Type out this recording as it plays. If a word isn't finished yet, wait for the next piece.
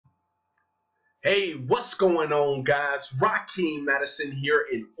Hey, what's going on, guys? Raheem Madison here,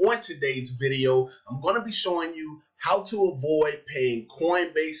 and on today's video, I'm going to be showing you how to avoid paying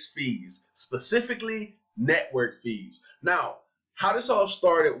Coinbase fees, specifically network fees. Now, how this all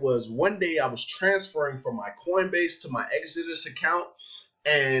started was one day I was transferring from my Coinbase to my Exodus account,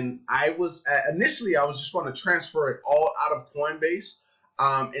 and initially I was just going to transfer it all out of Coinbase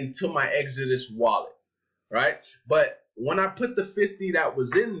into my Exodus wallet, right? But when I put the 50 that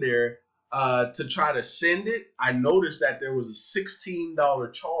was in there to try to send it, I noticed that there was a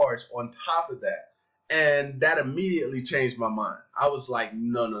 $16 charge on top of that. And that immediately changed my mind. I was like,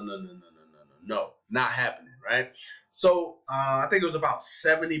 no, not happening, right? So I think it was about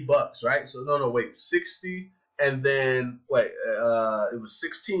 70 bucks, right? So wait, 60, and then wait, it was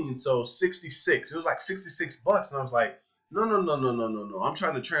 16, so 66. It was like 66 bucks, and I was like, no. I'm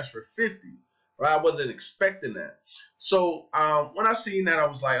trying to transfer 50, right? I wasn't expecting that. So when I seen that, I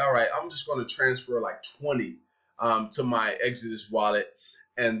was like, all right, I'm just going to transfer like 20 to my Exodus wallet,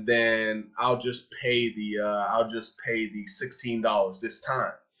 and then I'll just pay the $16 this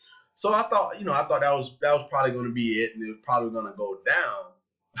time. So I thought that was probably going to be it, and it was probably going to go down.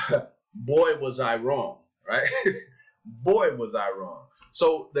 Boy, was I wrong, right? Boy, was I wrong.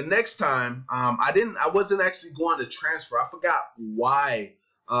 So the next time, I wasn't actually going to transfer. I forgot why.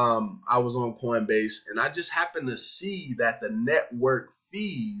 I was on Coinbase, and I just happened to see that the network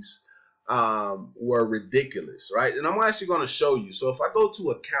fees were ridiculous, right? And I'm actually going to show you. So if I go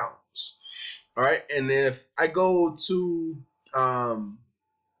to accounts, all right, and then if I go to,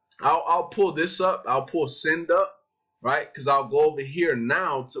 I'll pull this up. I'll pull send up, right? Because I'll go over here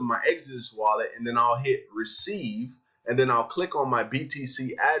now to my Exodus wallet, and then I'll hit receive, and then I'll click on my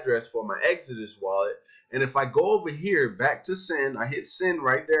BTC address for my Exodus wallet. And if I go over here back to send, I hit send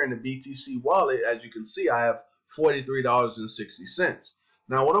right there in the BTC wallet. As you can see, I have $43.60.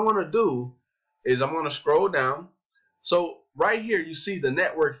 Now what I'm going to do is I'm going to scroll down. So right here you see the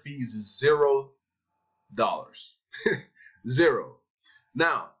network fees is $0. Zero.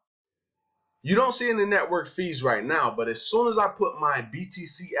 Now you don't see any network fees right now, but as soon as I put my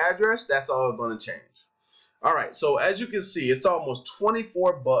BTC address, that's all going to change. All right, so as you can see, it's almost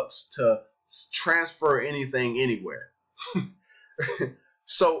 24 bucks to transfer anything anywhere.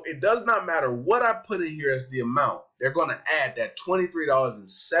 So it does not matter what I put in here as the amount. They're going to add that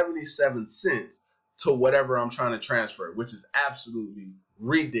 $23.77 to whatever I'm trying to transfer, which is absolutely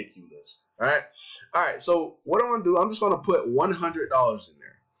ridiculous. All right, so what I'm going to do, I'm just going to put $100 in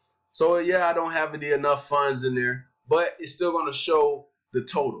there. So yeah, I don't have enough funds in there, but it's still going to show the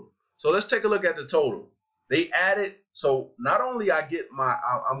total. So let's take a look at the total. They added, so not only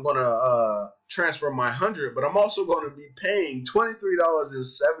I'm gonna transfer my 100, but I'm also going to be paying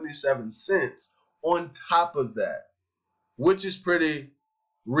 $23.77 on top of that, which is pretty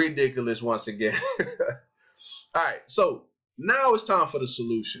ridiculous once again. All right, so now it's time for the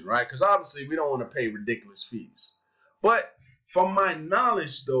solution, right? Because obviously we don't want to pay ridiculous fees. But from my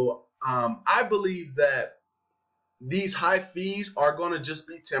knowledge, though, I believe that these high fees are going to just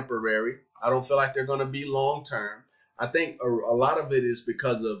be temporary. I don't feel like they're going to be long term. I think a lot of it is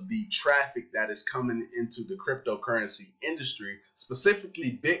because of the traffic that is coming into the cryptocurrency industry,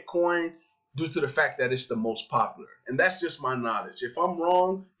 specifically Bitcoin, due to the fact that it's the most popular. And that's just my knowledge. If I'm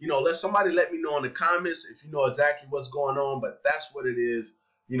wrong, let somebody let me know in the comments if you know exactly what's going on, but that's what it is,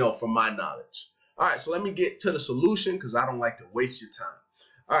 from my knowledge. All right, so let me get to the solution because I don't like to waste your time.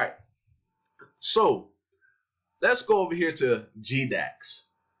 All right, so let's go over here to GDAX,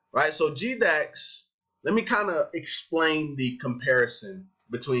 right? So GDAX, let me kind of explain the comparison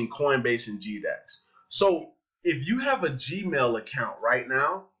between Coinbase and GDAX. So if you have a Gmail account right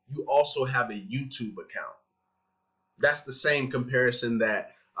now, you also have a YouTube account. That's the same comparison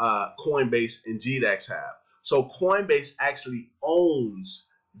that Coinbase and GDAX have. So Coinbase actually owns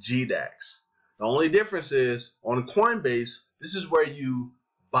GDAX. The only difference is on Coinbase, this is where you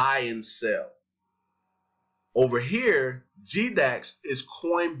buy and sell. Over here, GDAX is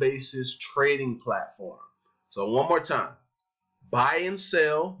Coinbase's trading platform. So one more time, buy and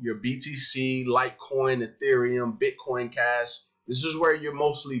sell your BTC, Litecoin, Ethereum, Bitcoin Cash. This is where you're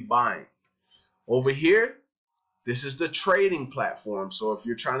mostly buying. Over here, this is the trading platform. So if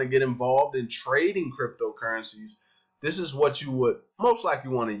you're trying to get involved in trading cryptocurrencies, this is what you would most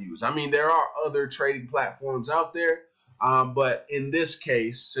likely want to use. I mean, there are other trading platforms out there. But in this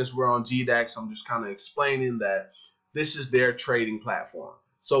case, since we're on GDAX, I'm just kind of explaining that this is their trading platform.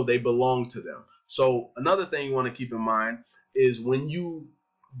 So they belong to them. So another thing you want to keep in mind is when you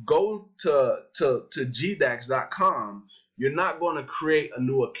go to GDAX.com, you're not going to create a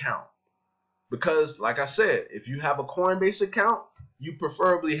new account. Because like I said, if you have a Coinbase account, you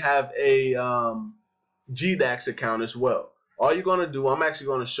preferably have a GDAX account as well. All you're going to do, I'm actually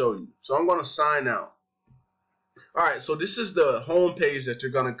going to show you. So I'm going to sign out. All right, so this is the home page that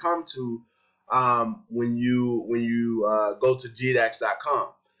you're going to come to when you go to GDAX.com.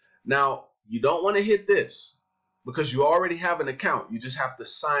 Now, you don't want to hit this because you already have an account. You just have to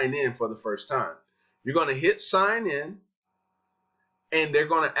sign in for the first time. You're going to hit sign in, and they're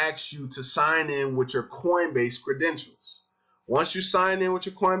going to ask you to sign in with your Coinbase credentials. Once you sign in with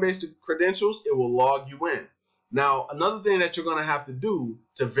your Coinbase credentials, it will log you in. Now, another thing that you're going to have to do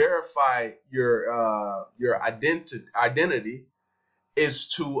to verify your identity is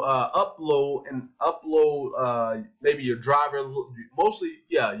to upload maybe your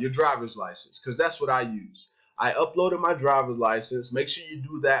your driver's license, because that's what I use. I uploaded my driver's license. Make sure you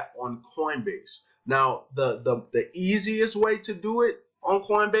do that on Coinbase. Now, the easiest way to do it on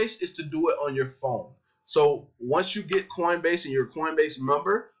Coinbase is to do it on your phone. So once you get Coinbase and you're a Coinbase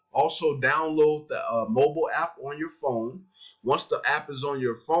member, also download the mobile app on your phone. Once the app is on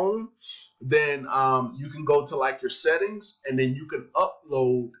your phone, then you can go to like your settings, and then you can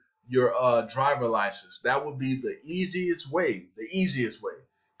upload your driver license. That would be the easiest way.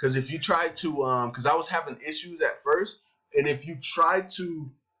 Because if you try to, because I was having issues at first, and if you try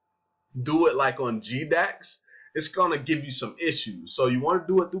to do it like on GDAX, it's gonna give you some issues. So you want to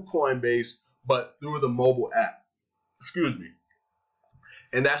do it through Coinbase, but through the mobile app. Excuse me.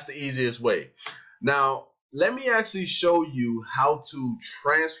 And that's the easiest way. Now, let me actually show you how to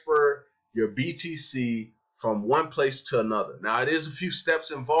transfer your BTC from one place to another. Now, it is a few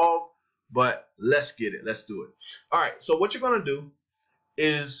steps involved, but let's get it. Let's do it. All right, so what you're going to do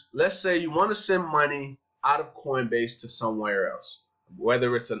is, let's say you want to send money out of Coinbase to somewhere else,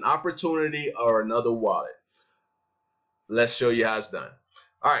 whether it's an opportunity or another wallet. Let's show you how it's done.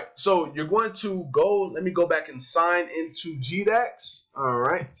 All right, so you're going to go, let me go back and sign into GDAX. All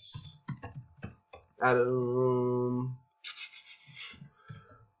right.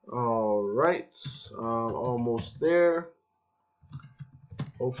 All right, almost there.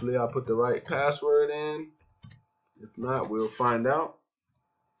 Hopefully I put the right password in. If not, we'll find out.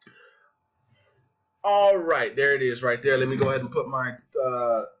 All right, there it is right there. Let me go ahead and put my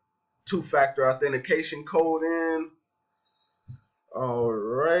two-factor authentication code in. All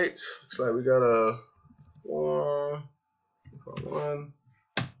right, looks like we got a one.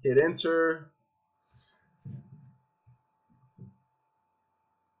 Hit enter.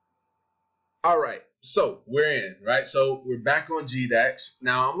 All right, so we're in, right? So we're back on GDAX.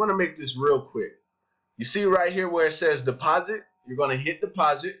 Now I'm gonna make this real quick. You see right here where it says deposit? You're gonna hit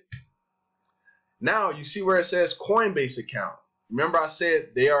deposit. Now you see where it says Coinbase account. Remember I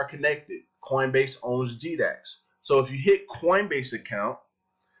said they are connected. Coinbase owns GDAX. So if you hit Coinbase account,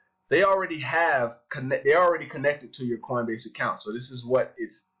 they already connected to your Coinbase account. So this is what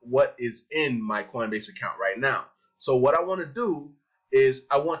is in my Coinbase account right now. So what I want to do is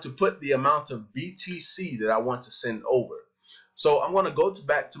I want to put the amount of BTC that I want to send over. So I'm going to go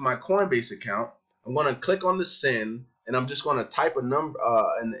back to my Coinbase account. I'm going to click on the send, and I'm just going to type a number,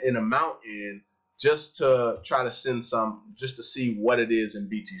 an amount in, just to try to send some, just to see what it is in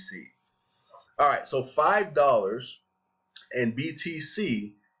BTC. All right, so $5 and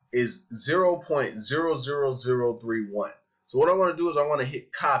BTC is 0.00031. So what I want to do is I want to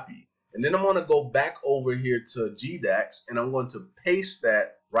hit copy, and then I'm going to go back over here to GDAX, and I'm going to paste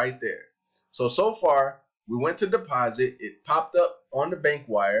that right there. So far we went to deposit. It popped up on the bank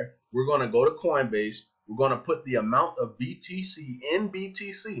wire. We're going to go to Coinbase. We're going to put the amount of BTC in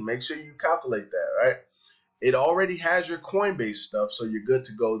BTC. Make sure you calculate that, right? It already has your Coinbase stuff, so you're good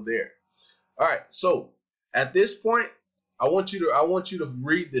to go there. All right, so at this point, I want you to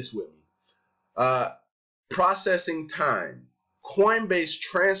read this with me. Processing time. Coinbase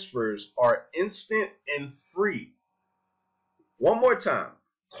transfers are instant and free. One more time.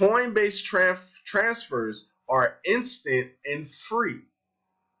 Coinbase transfers are instant and free.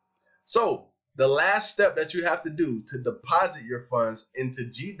 So the last step that you have to do to deposit your funds into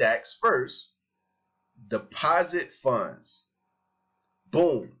GDAX first, deposit funds.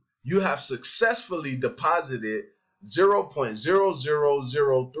 Boom. You have successfully deposited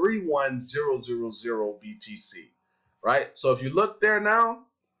 0.00031,000 BTC, right? So if you look there now,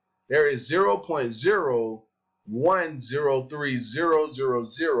 there is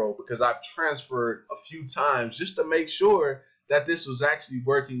 0.0103000 because I've transferred a few times just to make sure that this was actually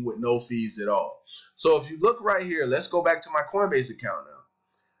working with no fees at all. So if you look right here, let's go back to my Coinbase account now.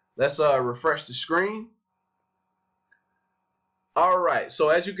 Let's refresh the screen. All right, so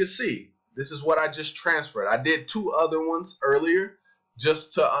as you can see, this is what I just transferred. I did two other ones earlier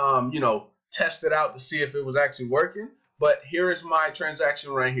just to, test it out to see if it was actually working. but here is my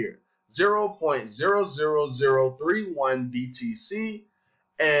transaction right here, 0.00031 BTC.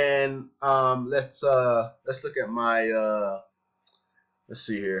 And let's look at my let's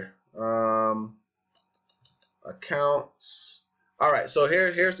see here, accounts. All right, so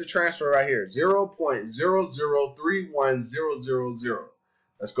here's the transfer right here, 0.0031000.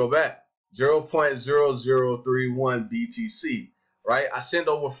 Let's go back, 0.0031 BTC. Right, I sent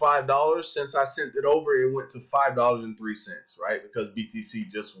over $5. Since I sent it over, it went to $5.03, right? Because BTC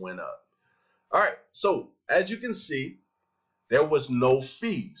just went up. All right, so as you can see, there was no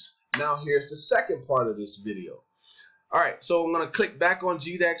fees. Now here's the second part of this video. All right, so I'm going to click back on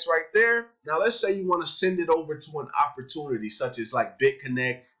GDAX right there. Now let's say you want to send it over to an opportunity such as like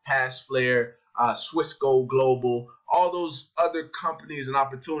Bitconnect, Hashflare, Swiss Gold Global, all those other companies and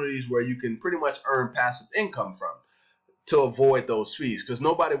opportunities where you can pretty much earn passive income from, to avoid those fees, because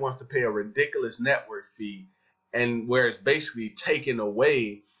nobody wants to pay a ridiculous network fee and where it's basically taken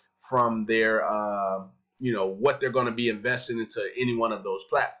away from their you know, what they're going to be investing into any one of those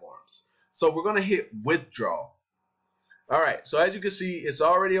platforms. So we're going to hit withdraw. All right, so as you can see, it's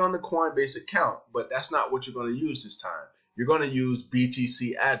already on the Coinbase account, but that's not what you're going to use this time. You're going to use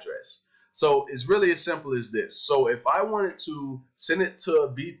BTC address. So it's really as simple as this. So if I wanted to send it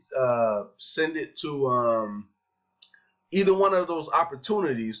to either one of those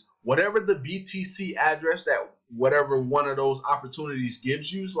opportunities, whatever the BTC address that whatever one of those opportunities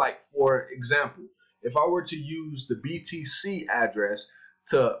gives you, like for example, if I were to use the BTC address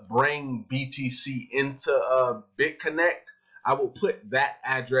to bring BTC into Bitconnect, I will put that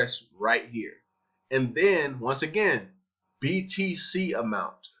address right here. And then once again, BTC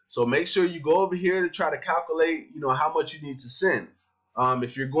amount. So make sure you go over here to try to calculate, you know, how much you need to send.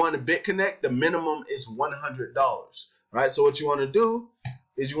 If you're going to Bitconnect, the minimum is $100. Right, so what you want to do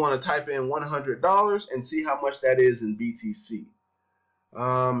is you want to type in $100 and see how much that is in BTC.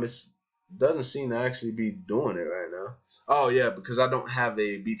 It doesn't seem to actually be doing it right now. Oh yeah, because I don't have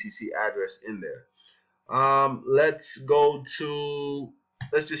a BTC address in there. Let's go to,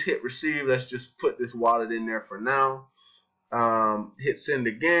 let's just hit receive. Let's just put this wallet in there for now. Hit send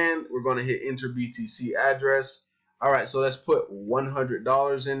again. We're going to hit enter BTC address. All right, so let's put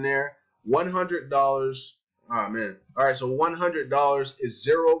 $100 in there. $100. Oh man. All right, so $100 is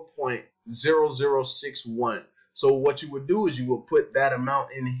 0.0061. So what you would do is you will put that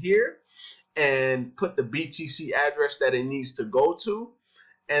amount in here and put the BTC address that it needs to go to.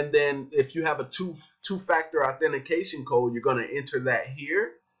 And then if you have a two-factor authentication code, you're going to enter that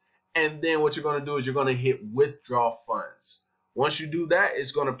here. And then what you're going to do is you're going to hit withdraw funds. Once you do that,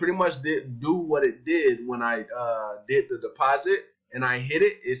 it's going to pretty much do what it did when I did the deposit and I hit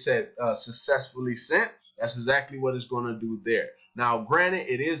it. It said successfully sent. That's exactly what it's going to do there. Now, granted,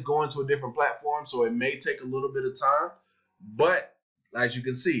 it is going to a different platform, so it may take a little bit of time. But as you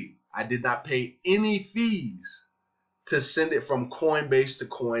can see, I did not pay any fees to send it from Coinbase to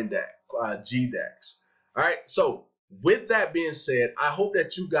GDAX. All right, so with that being said, I hope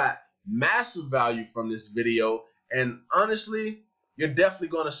that you got massive value from this video. And honestly, you're definitely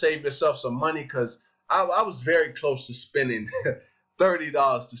going to save yourself some money, because I was very close to spending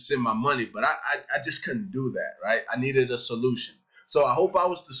 $30 to send my money, but I just couldn't do that, right? I needed a solution. So I hope I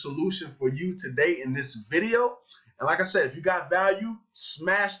was the solution for you today in this video. And like I said, if you got value,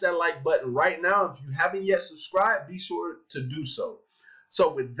 smash that like button right now. If you haven't yet subscribed, be sure to do so.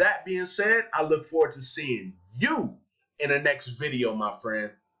 So with that being said, I look forward to seeing you in the next video, my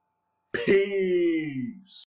friend. Peace.